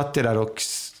 Så satt jag där och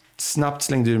snabbt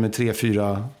slängde ur med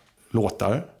 3-4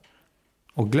 låtar.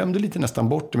 Och glömde lite nästan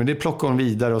bort det. Men det plockade hon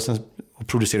vidare och sen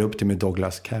producerade upp det med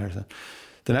Douglas Carr.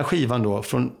 Den här skivan då,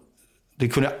 det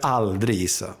kunde jag aldrig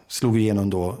gissa. Slog igenom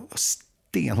då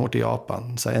stenhårt i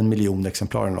Japan. Så 1 miljon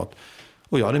exemplar eller något.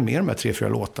 Och jag hade med de här 3-4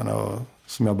 låtarna.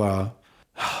 Som jag bara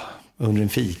under en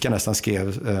fika nästan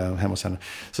skrev hemma hos henne.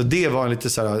 Så det var en lite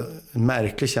så här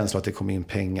märklig känsla att det kom in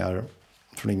pengar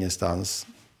från ingenstans.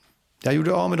 Jag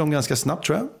gjorde av med dem ganska snabbt,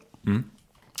 tror jag.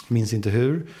 Minns inte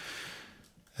hur.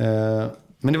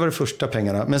 Men det var det första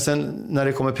pengarna. Men sen när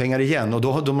det kommer pengar igen, och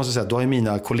då måste jag säga, då har ju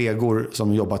mina kollegor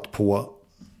som jobbat på,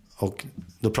 och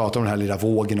då pratar om den här lilla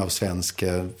vågen av svensk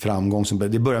framgång.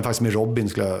 Det börjar faktiskt med Robin,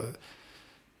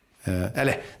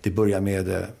 eller det börjar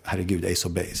med herregud, Ace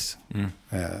of Base,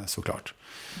 såklart.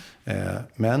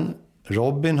 Men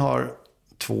Robin har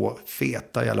 2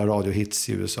 feta jävla radiohits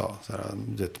i USA, så här,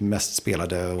 det mest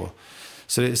spelade, och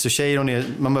så Cheiron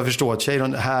man behöver förstå att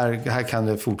Cheiron, här kan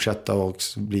det fortsätta och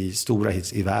bli stora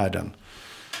hits i världen.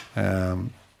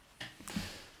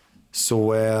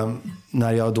 Så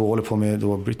när jag då håller på med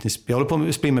Britney, jag håller på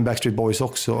med spela med Backstreet Boys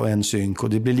också, och en synk, och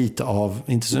det blir lite av,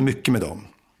 inte så mycket med dem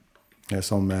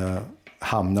som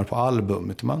hamnar på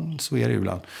album, utan så är det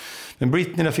ibland. Men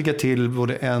Britney, där fick jag till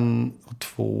både 1 och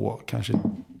 2, kanske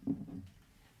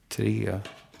 3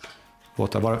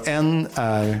 låtar, varav en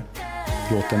är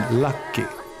låten Lucky.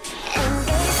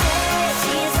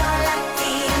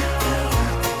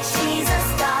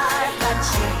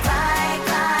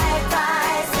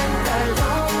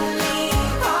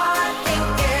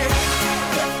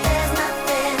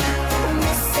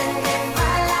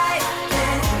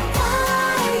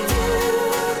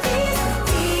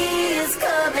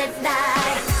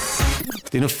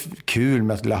 Det är nog kul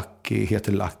med att Lucky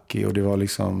heter Lucky och det var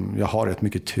liksom, jag har rätt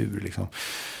mycket tur liksom.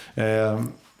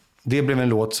 Det blev en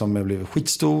låt som blev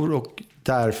skitstor och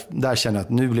där kände jag att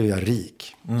nu blev jag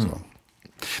rik. Så.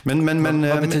 Men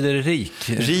vad betyder rik?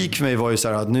 Rik för mig var ju så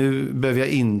här att nu behöver jag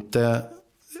inte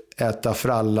äta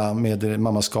fralla med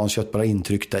Mamma Scans kött bara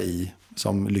intryckta i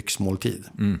som lyxmåltid.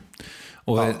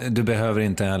 Och du behöver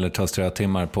inte heller ta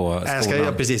strötimmar på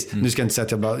skolan. Precis. Nu ska jag inte säga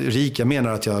att jag bara rik. Jag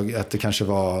menar att det kanske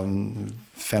var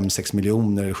 5-6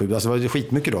 miljoner eller 7. Alltså det var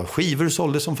skitmycket då. Skivor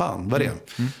sålde som fan. Vad är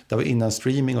det? Det var innan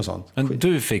streaming och sånt. Men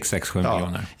du fick 6-7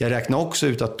 miljoner. Jag räknade också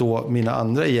ut att då mina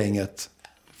andra i gänget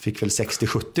fick väl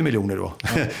 60-70 miljoner då.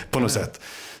 På något sätt.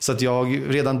 Så att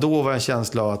redan då var en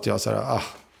känsla av att jag så här,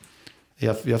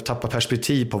 jag tappade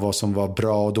perspektiv på vad som var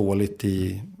bra och dåligt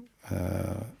i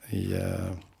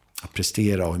att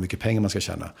prestera och hur mycket pengar man ska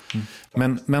tjäna.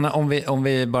 Men om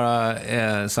vi bara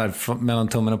så här, mellan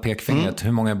tummen och pekfingret,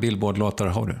 hur många Billboard-låtar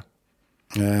har du?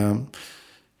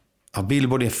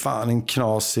 Billboard är fan en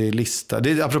knasig lista.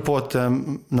 Det är apropå att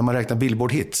när man räknar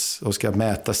Billboard-hits och ska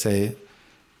mäta sig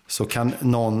så kan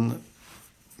någon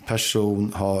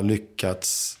person ha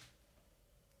lyckats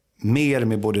mer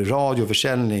med både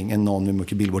radioförsäljning än någon med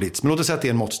mycket Billboard-hits. Men låt oss säga att det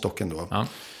är en måttstock ändå. Ja.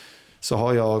 Så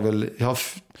har jag väl...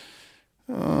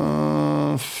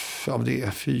 det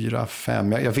är 4,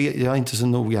 5. Jag är inte så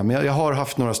noga, men jag har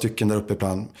haft några stycken där uppe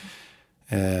bland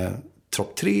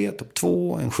topp 3, topp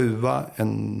 2, en 7,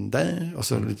 en där och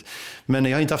så. Men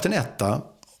jag har inte haft en etta.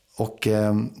 Och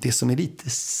det som är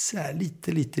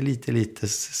lite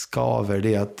skaver,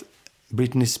 det är att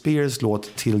Britney Spears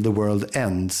låt Till the World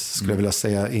Ends skulle jag vilja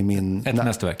säga är min... Ett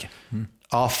mästerverk.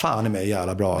 Ja, fan är mig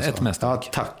jävla bra. Alltså. Ett mästerverk. Ja,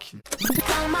 tack.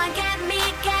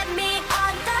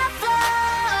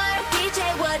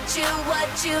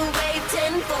 What you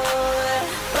waiting for?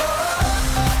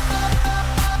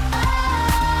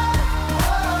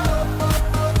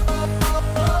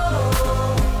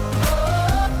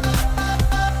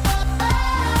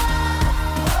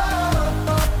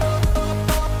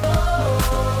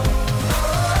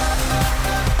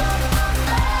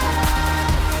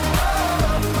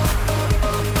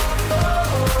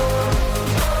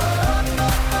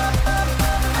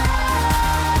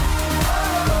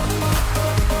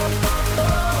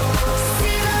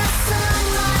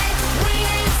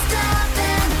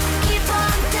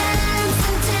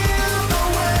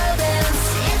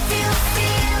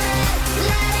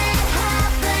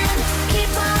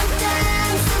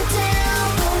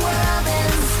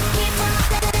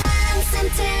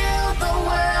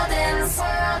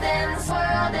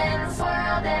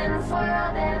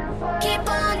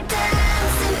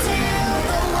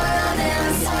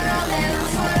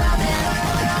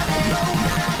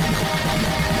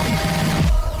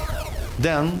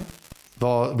 Den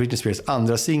var Britney Spears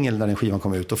andra singel när den skivan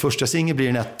kom ut. Och första singel blir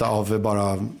en etta av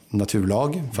bara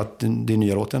naturlag, för att det är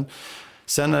nya låten.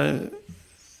 Sen när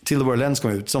Till the World Ends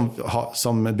kom ut,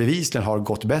 som bevisligen har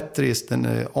gått bättre, den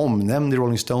är omnämnd i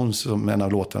Rolling Stones som en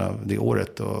av låtarna det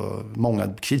året. Och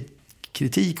många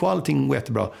kritik och allting går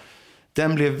jättebra.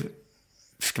 Den blev,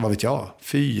 vad vet jag,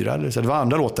 4 eller så. Det var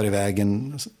andra låtar i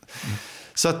vägen.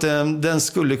 Så att den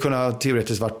skulle kunna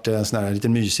teoretiskt varit en sån här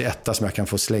liten mysig etta som jag kan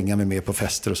få slänga mig med på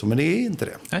fester och så. Men det är inte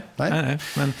det. Nej.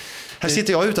 Men här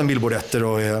sitter jag utan Billboard-ettor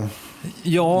och...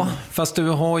 Ja, fast du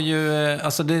har ju...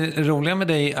 Alltså det roliga med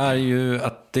dig är ju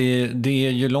att det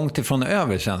är ju långt ifrån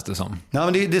över, känns det som. Nej,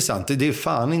 men det är sant. Det är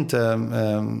fan inte...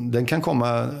 Den kan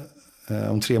komma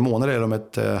om 3 månader eller om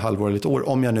ett halvår eller ett år.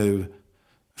 Om jag nu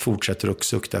fortsätter och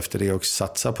sukta efter det och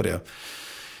satsa på det.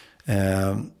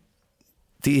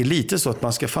 Det är lite så att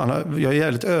man ska jag är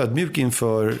jävligt ödmjuk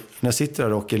inför när jag sitter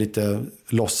där och är lite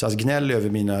låtsasgnäll över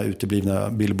mina uteblivna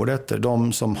Billboard-ettor.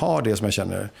 De som har det som jag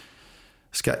känner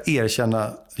ska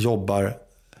erkänna jobbar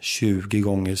 20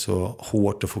 gånger så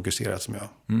hårt och fokuserat som jag.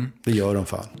 Det gör de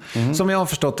fan. Som jag har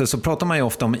förstått det så pratar man ju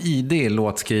ofta om ID i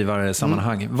låtskrivare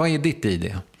sammanhang. Vad är ditt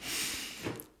ID?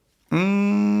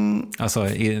 Alltså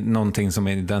någonting som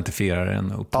identifierar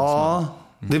en upp. Ja,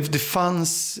 det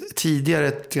fanns tidigare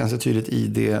ett ganska tydligt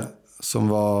ID som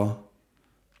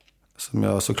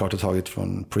jag såklart har tagit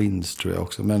från Prince, tror jag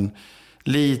också. Men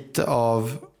lite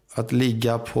av att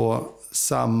ligga på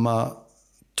samma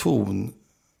ton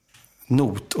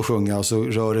not att sjunga och så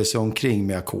rör det sig omkring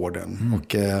med ackorden.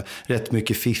 Och rätt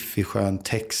mycket fiffig skön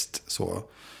text så.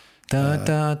 Da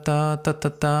da da da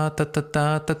da da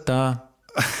da da da.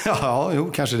 Ja,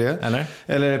 jo, kanske det.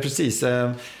 Eller precis.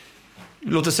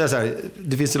 Låt oss säga så här,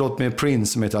 det finns en låt med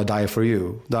Prince som heter I Die For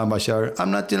You. Där han bara kör I'm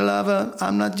not your lover,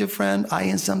 I'm not your friend,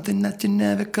 I am something that you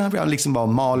never come. Han liksom bara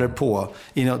maler på.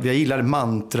 Jag gillar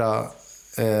mantra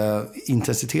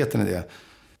intensiteten i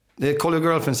det. Call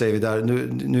Your Girlfriend säger vi där.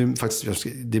 Nu faktiskt,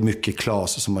 det är mycket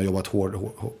Klas som har jobbat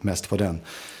mest på den.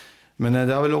 Men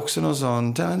det har väl också någon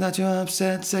sån that you're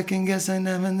upset, second guess I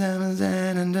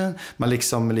never. Man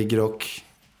liksom ligger och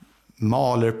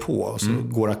maler på och så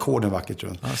går ackorden vackert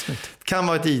runt. Kan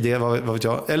vara ett ID, vad vet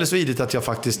jag. Eller så är det att jag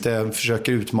faktiskt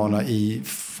försöker utmana i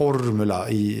formula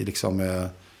i liksom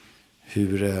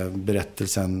hur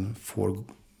berättelsen får,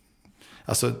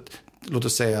 alltså låt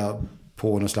oss säga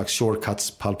på någon slags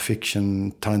shortcuts Pulp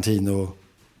Fiction Tarantino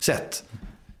sätt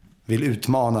vill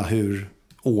utmana hur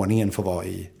ordningen får vara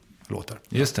i låtar.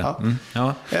 Just det.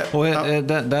 Ja. Och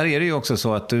där är det ju också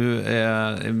så att du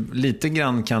lite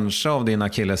grann kanske av din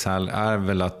akilleshäl är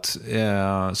väl att,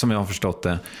 som jag har förstått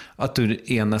det, att du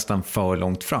är nästan för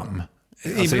långt fram.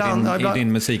 Alltså ibland, i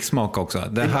din musiksmak också.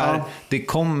 Det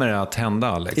kommer att hända,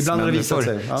 Alex. Ibland men du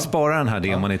får spara den här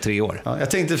demon i 3 år. Ja,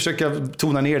 jag tänkte försöka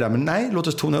tona ner det, men nej, låt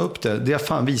oss tona upp det. Det har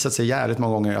fan visat sig jävligt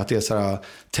många gånger att det är så här,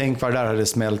 tänk vad det där hade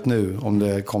smält nu om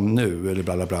det kom nu eller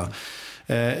bla bla bla.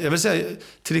 Jag vill säga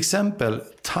till exempel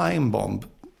Time Bomb.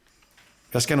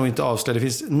 Jag ska nog inte avslöja, det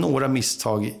finns några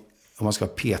misstag om man ska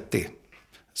vara petig.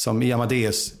 Som i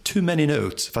Amadeus, Too Many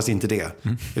Notes, fast inte det.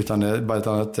 Utan bara ett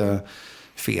annat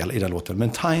fel i den låten. Men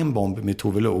Time Bomb med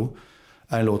Tove Lo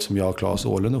är en låt som jag och Claes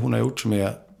Åhlund och hon har gjort som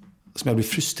jag blir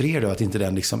frustrerad över att inte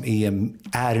den liksom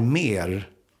är mer,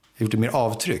 gjort ett mer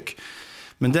avtryck.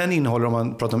 Men den innehåller, om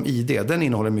man pratar om ID, den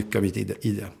innehåller mycket av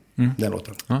ID. Den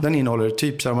låten. Den innehåller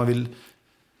typ så här, om man vill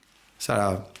så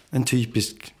här, en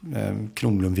typisk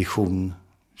Kronlund-vision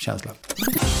känsla.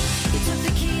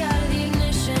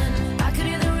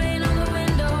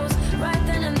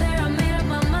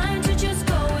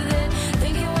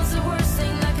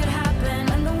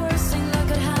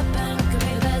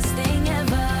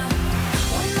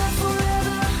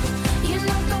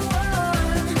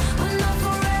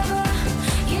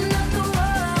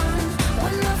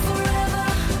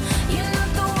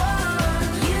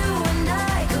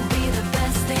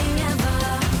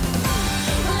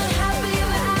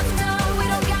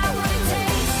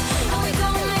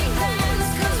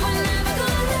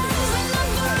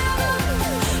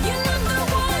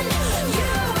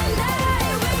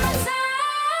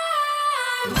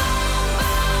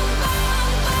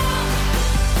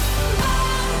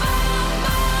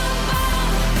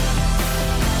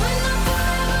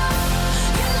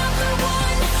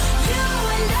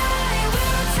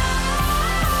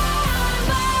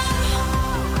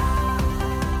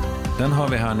 Den har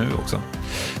vi här nu också.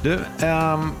 Du,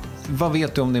 vad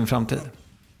vet du om din framtid?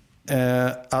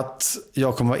 Att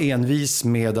jag kommer vara envis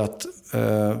med att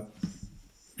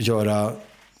göra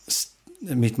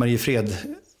mitt Mariefred.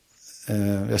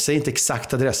 Jag säger inte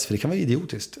exakt adress för det kan vara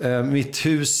idiotiskt. Mitt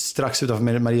hus strax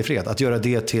utanför Mariefred. Att göra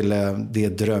det till det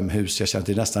drömhus jag känner att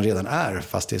det nästan redan är,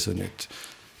 fast det är så nytt.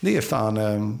 Det är fan,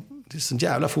 det är så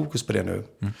jävla fokus på det nu.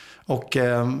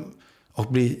 Och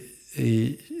bli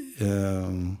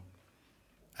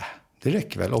det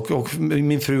räcker väl. Och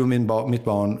min fru och mitt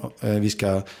barn, vi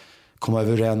ska komma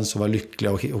överens och vara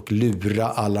lyckliga och lura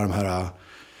alla de här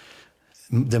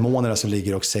demonerna som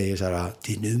ligger och säger så här,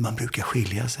 det är nu man brukar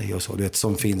skilja sig och så. Det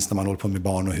som finns när man håller på med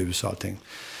barn och hus och allting.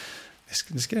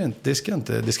 Det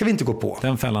ska vi inte gå på.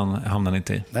 Den fällan hamnar ni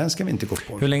inte i. Den ska vi inte gå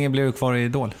på. Hur länge blir du kvar i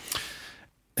Idol?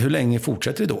 Hur länge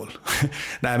fortsätter Idol?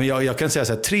 Nej, men jag kan säga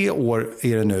så här, 3 år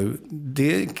är det nu.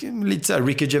 Det är lite så här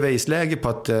Ricky Gervais-läge på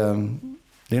att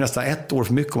det är nästan 1 år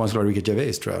för mycket om man slår Ricky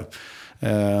Gervais, tror jag.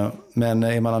 Men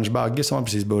är man Anders Bagge som har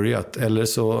precis börjat, eller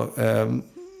så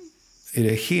är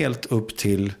det helt upp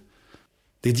till...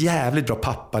 Det är ett jävligt bra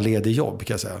pappaledig jobb,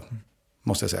 kan jag säga.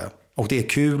 Måste jag säga. Och det är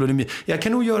kul. Och jag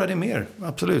kan nog göra det mer,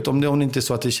 absolut. Om det inte är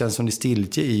så att det känns som det är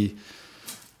stiltje i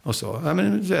och så. Ja,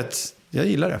 men du vet, jag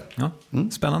gillar det. Ja,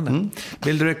 spännande.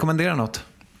 Vill du rekommendera något?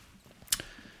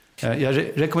 Jag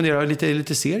rekommenderar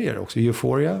lite serier också.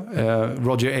 Euphoria.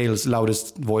 Roger Ailes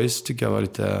Loudest Voice tycker jag var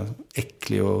lite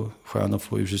äcklig och skön att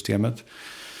få ur systemet.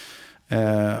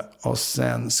 Och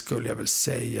sen skulle jag väl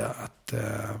säga att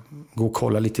gå och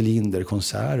kolla lite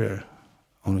Linder-konserter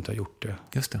om du inte har gjort det.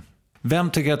 Just det. Vem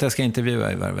tycker att jag ska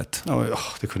intervjua i Värvet? Ja,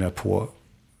 det kunde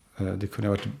jag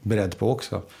varit beredd på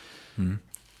också.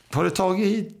 Har du tagit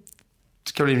hit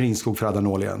Caroline Ringskog för Adda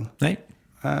Nål igen? Nej.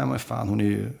 Men fan, hon är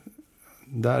ju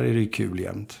där är det kul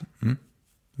jämt.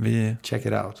 Check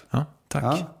it out. Ja, tack.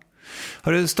 Ja.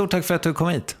 Hörru, stort tack för att du kom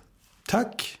hit.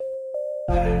 Tack.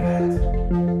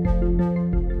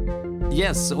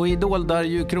 Yes, och Idol där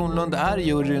ju Kronlund är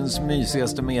juryns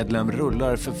mysigaste medlem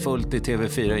rullar för fullt i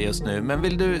TV4 just nu. Men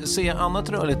vill du se annat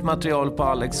rörligt material på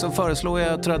Alex så föreslår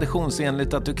jag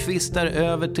traditionsenligt att du kvistar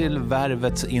över till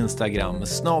Värvets Instagram.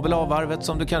 @Varvet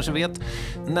som du kanske vet.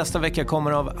 Nästa vecka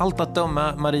kommer av allt att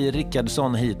döma Marie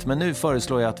Rickardsson hit. Men nu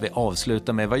föreslår jag att vi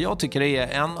avslutar med vad jag tycker är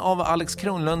en av Alex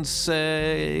Kronlunds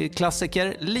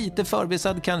klassiker. Lite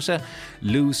förbisad kanske.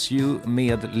 Lose You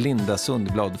med Linda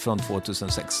Sundblad från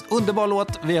 2006. Underbar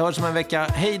låt. Vi hörs om en vecka.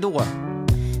 Hej då!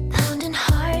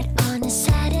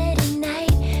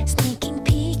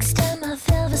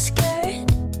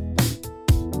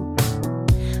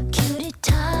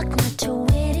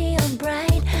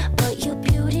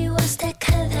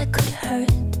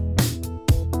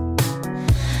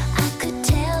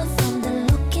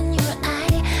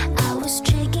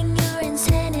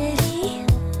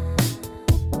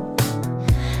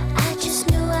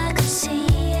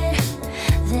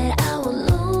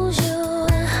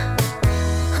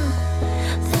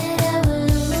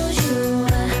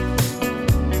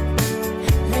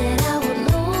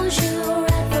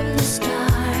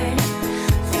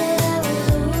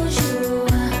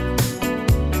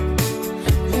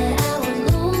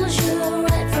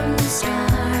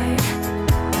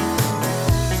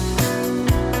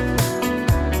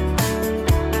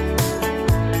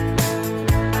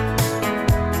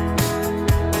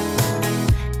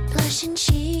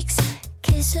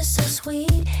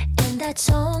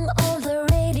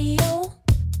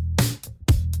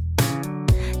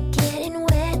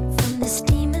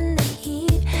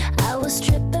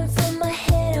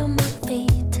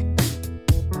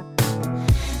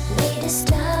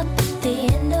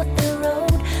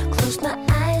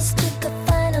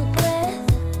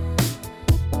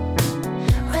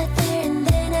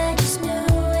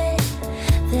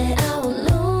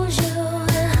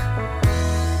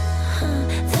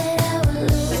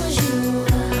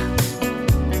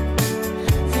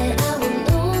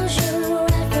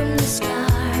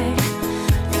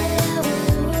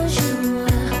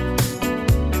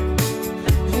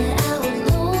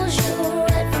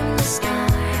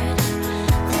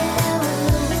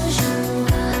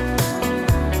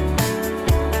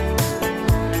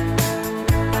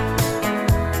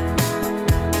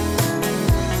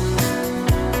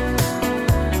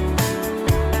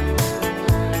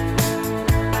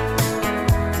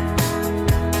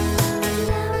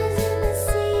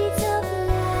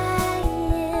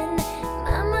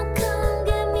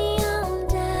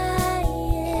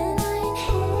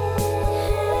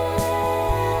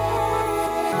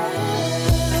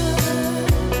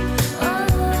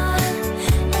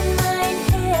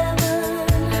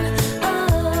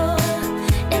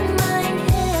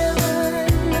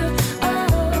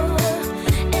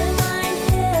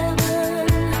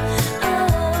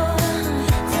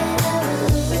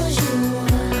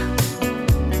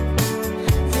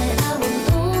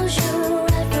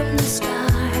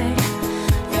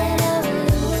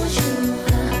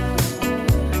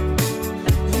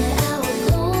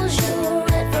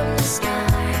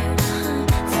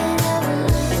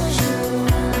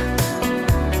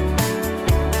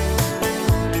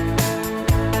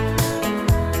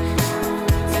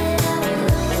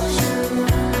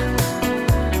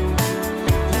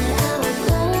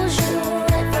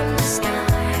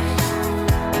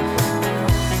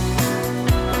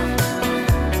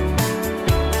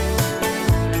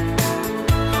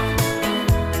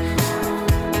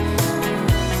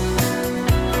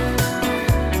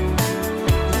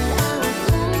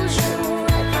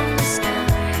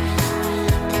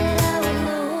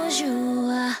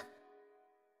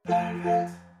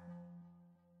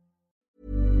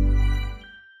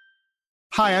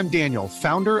 Hi, I'm Daniel,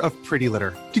 founder of Pretty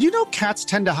Litter. Did you know cats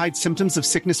tend to hide symptoms of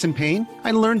sickness and pain?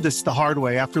 I learned this the hard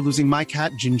way after losing my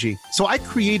cat, Gingy. So I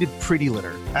created Pretty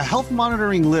Litter, a health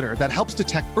monitoring litter that helps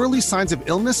detect early signs of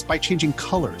illness by changing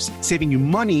colors, saving you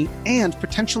money and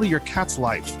potentially your cat's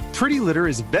life. Pretty Litter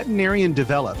is veterinarian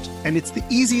developed, and it's the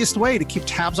easiest way to keep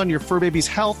tabs on your fur baby's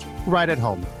health right at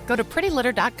home. Go to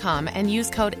prettylitter.com and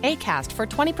use code ACAST for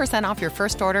 20% off your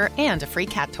first order and a free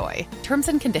cat toy. Terms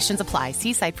and conditions apply.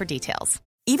 See site for details.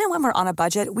 Even when we're on a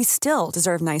budget, we still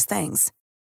deserve nice things.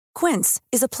 Quince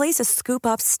is a place to scoop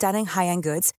up stunning high-end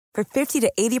goods for 50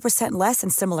 to 80% less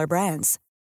than similar brands.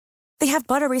 They have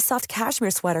buttery soft cashmere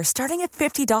sweaters starting at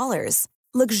 $50,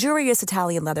 luxurious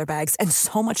Italian leather bags, and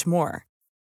so much more.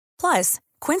 Plus,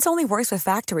 Quince only works with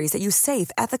factories that use safe,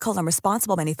 ethical, and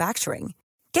responsible manufacturing.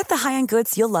 Get the high-end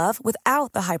goods you'll love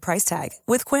without the high price tag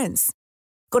with Quince.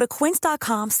 Go to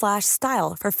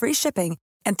quince.com/style for free shipping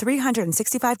and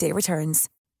 365-day returns.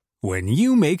 When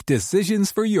you make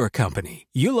decisions for your company,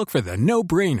 you look for the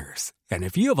no-brainers. And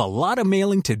if you have a lot of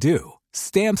mailing to do,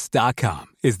 Stamps.com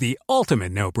is the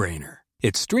ultimate no-brainer.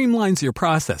 It streamlines your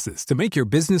processes to make your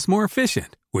business more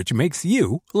efficient, which makes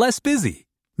you less busy.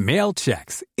 Mail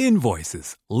checks,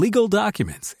 invoices, legal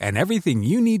documents, and everything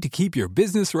you need to keep your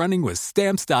business running with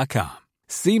Stamps.com.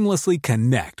 Seamlessly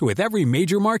connect with every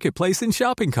major marketplace and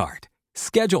shopping cart.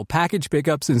 Schedule package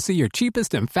pickups and see your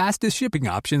cheapest and fastest shipping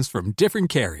options from different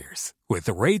carriers, with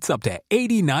rates up to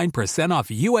 89% off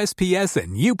USPS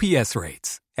and UPS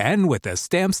rates. And with the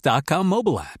Stamps.com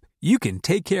mobile app, you can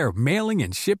take care of mailing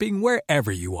and shipping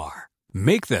wherever you are.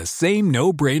 Make the same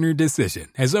no-brainer decision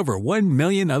as over 1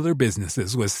 million other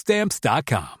businesses with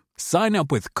Stamps.com. Sign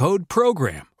up with code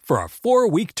PROGRAM for a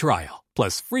 4-week trial,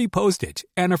 plus free postage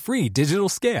and a free digital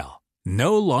scale.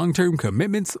 No long-term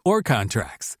commitments or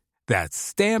contracts. That's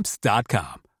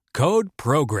Stamps.com. Code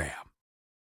PROGRAM.